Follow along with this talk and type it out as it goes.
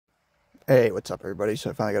Hey, what's up everybody?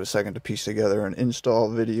 So I finally got a second to piece together an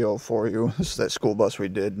install video for you. This is that school bus we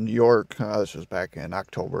did in New York. This was back in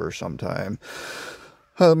October or sometime.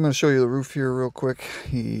 I'm going to show you the roof here real quick.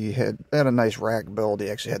 He had a nice rack build.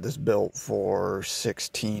 He actually had this built for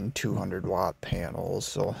 16 200-watt panels.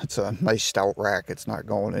 So it's a nice stout rack. It's not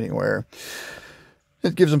going anywhere.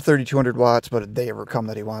 It gives him 3,200 watts, but if they ever come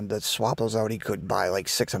that he wanted to swap those out, he could buy like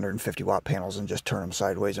 650-watt panels and just turn them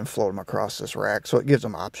sideways and float them across this rack. So it gives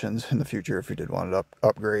him options in the future if he did want to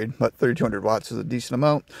upgrade. But 3,200 watts is a decent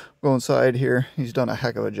amount. Go inside here. He's done a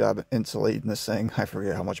heck of a job at insulating this thing. I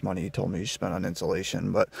forget how much money he told me he spent on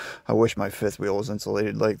insulation, but I wish my fifth wheel was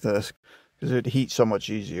insulated like this, because it'd heat so much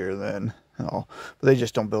easier than, but they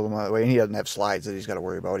just don't build them that way. And he doesn't have slides that he's got to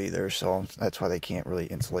worry about either, so that's why they can't really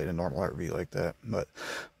insulate a normal RV like that. But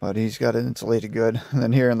he's got it insulated good. And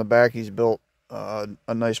then here in the back, he's built a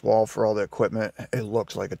nice wall for all the equipment. It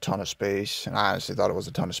looks like a ton of space, and I honestly thought it was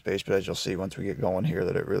a ton of space, but as you'll see once we get going here,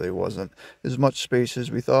 that it really wasn't as much space as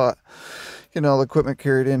we thought. Getting all the equipment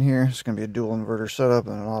carried in here. It's going to be a dual inverter setup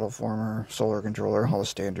and an autoformer, solar controller, all the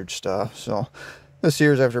standard stuff. So this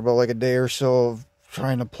here is after about like a day or so of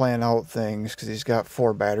trying to plan out things, because he's got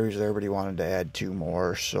 4 batteries there, but he wanted to add 2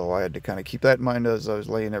 more, so I had to kind of keep that in mind as I was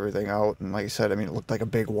laying everything out. And like I said, I mean, it looked like a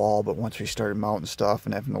big wall, but once we started mounting stuff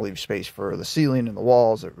and having to leave space for the ceiling and the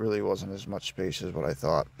walls, it really wasn't as much space as what I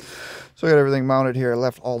thought. So I got everything mounted here. I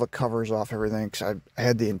left all the covers off everything, because I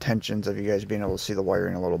had the intentions of you guys being able to see the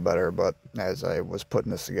wiring a little better, but as I was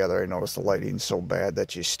putting this together, I noticed the lighting's so bad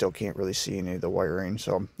that you still can't really see any of the wiring,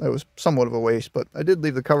 so it was somewhat of a waste, but I did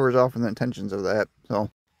leave the covers off in the intentions of that. So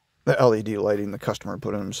the LED lighting the customer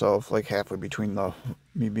put in himself, like halfway between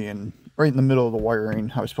me being right in the middle of the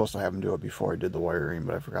wiring. I was supposed to have him do it before I did the wiring,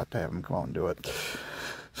 but I forgot to have him come out and do it.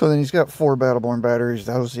 So then he's got 4 Battleborn batteries.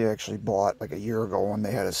 Those he actually bought like a year ago when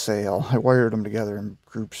they had a sale. I wired them together in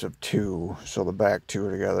groups of 2, so the back 2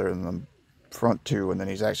 are together and the front 2, and then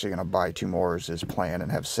he's actually going to buy 2 more as his plan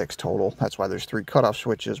and have 6 total. That's why there's 3 cutoff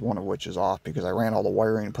switches, one of which is off, because I ran all the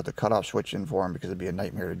wiring and put the cutoff switch in for him, because it'd be a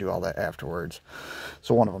nightmare to do all that afterwards.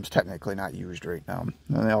 So one of them's technically not used right now.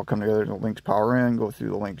 And they all come together to Lynx power in, go through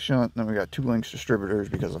the Lynx shunt. Then we got 2 Lynx distributors,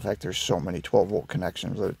 because of the fact there's so many 12-volt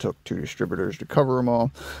connections that it took 2 distributors to cover them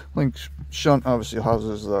all. Lynx shunt obviously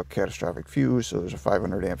houses the catastrophic fuse, so there's a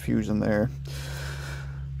 500 amp fuse in there.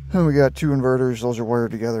 And we got 2 inverters. Those are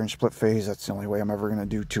wired together in split phase. That's the only way I'm ever going to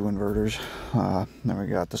do 2 inverters. Then we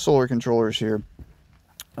got the solar controllers here.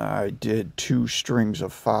 I did 2 strings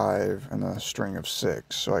of 5 and a string of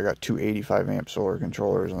 6. So I got 2 85 amp solar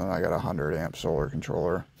controllers, and then I got a 100 amp solar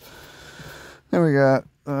controller. Then we got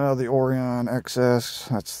the Orion XS.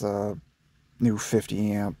 That's the new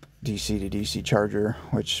 50 amp DC to DC charger,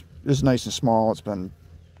 which is nice and small. It's been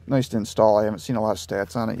nice to install. I haven't seen a lot of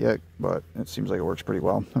stats on it yet, but it seems like it works pretty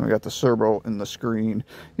well. And we got the Cerbo in the screen.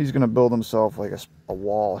 He's going to build himself like a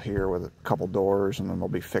wall here with a couple doors, and then there'll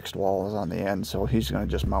be fixed walls on the end. So he's going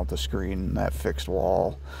to just mount the screen in that fixed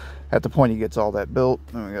wall at the point he gets all that built.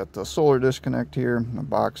 And we got the solar disconnect here, a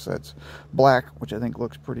box that's black, which I think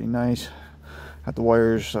looks pretty nice. Got the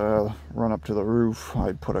wires run up to the roof.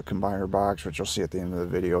 I put a combiner box, which you'll see at the end of the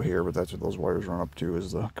video here, but that's what those wires run up to,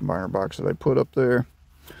 is the combiner box that I put up there.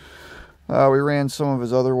 We ran some of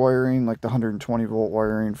his other wiring, like the 120 volt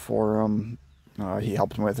wiring for him. He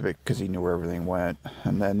helped me with it because he knew where everything went.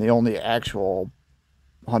 And then the only actual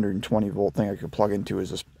 120 volt thing I could plug into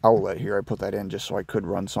is this outlet here. I put that in just so I could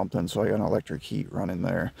run something, so I got an electric heat running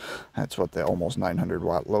there. That's what the almost 900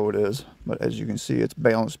 watt load is. But as you can see, it's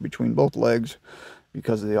balanced between both legs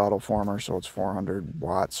because of the autoformer, so it's 400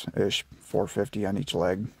 watts-ish, 450 on each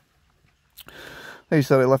leg. Like I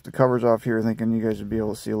said, I left the covers off here thinking you guys would be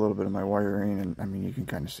able to see a little bit of my wiring, and I mean, you can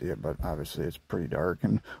kind of see it, but obviously it's pretty dark.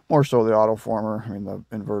 And more so the autoformer. I mean, the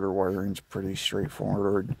inverter wiring's pretty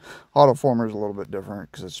straightforward. Autoformer is a little bit different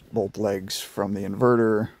because it's both legs from the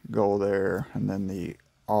inverter go there, and then the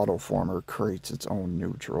autoformer creates its own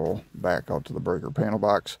neutral back out to the breaker panel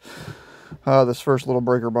box. This first little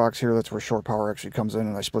breaker box here, that's where short power actually comes in,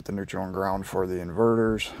 and I split the neutral and ground for the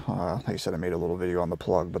inverters. Like I said, I made a little video on the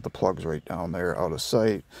plug, but the plug's right down there out of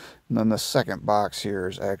sight. And then the second box here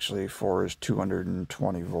is actually for his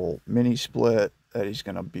 220 volt mini split that he's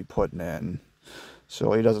going to be putting in.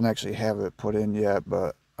 So he doesn't actually have it put in yet,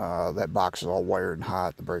 but that box is all wired and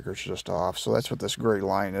hot. The breaker's just off. So that's what this gray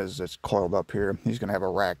line is that's coiled up here. He's going to have a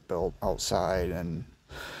rack built outside and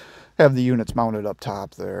have the units mounted up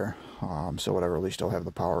top there. So whatever, at least he'll have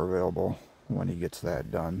the power available when he gets that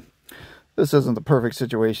done. This isn't the perfect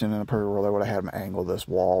situation. In a perfect world, I would have had them angle this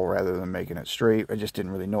wall rather than making it straight. I just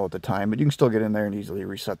didn't really know at the time, but you can still get in there and easily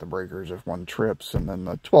reset the breakers if one trips. And then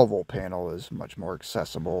the 12-volt panel is much more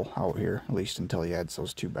accessible out here, at least until you add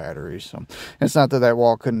those 2 batteries. So it's not that that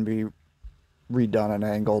wall couldn't be redone and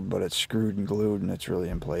angled, but it's screwed and glued and it's really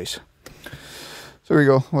in place. So there we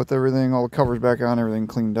go, with everything, all the covers back on, everything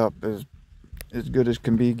cleaned up as good as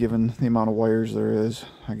can be given the amount of wires there is.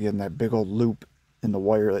 Again, that big old loop in the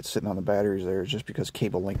wire that's sitting on the batteries there is just because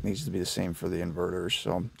cable length needs to be the same for the inverters,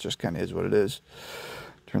 so it just kind of is what it is.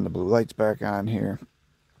 Turn the blue lights back on here.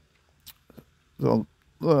 So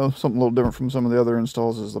something a little different from some of the other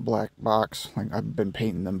installs is the black box. Like, I've been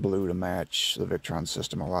painting them blue to match the Victron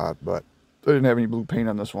system a lot, but I didn't have any blue paint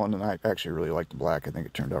on this one, and I actually really like the black. I think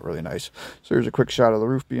it turned out really nice. So here's a quick shot of the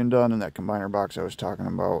roof being done and that combiner box I was talking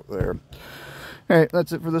about there. Alright,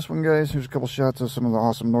 that's it for this one, guys. Here's a couple shots of some of the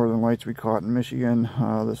awesome northern lights we caught in Michigan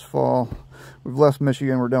this fall. We've left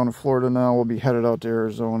Michigan. We're down in Florida now. We'll be headed out to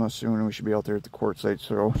Arizona soon, and we should be out there at the quartz site.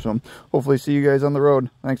 So hopefully see you guys on the road.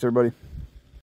 Thanks, everybody.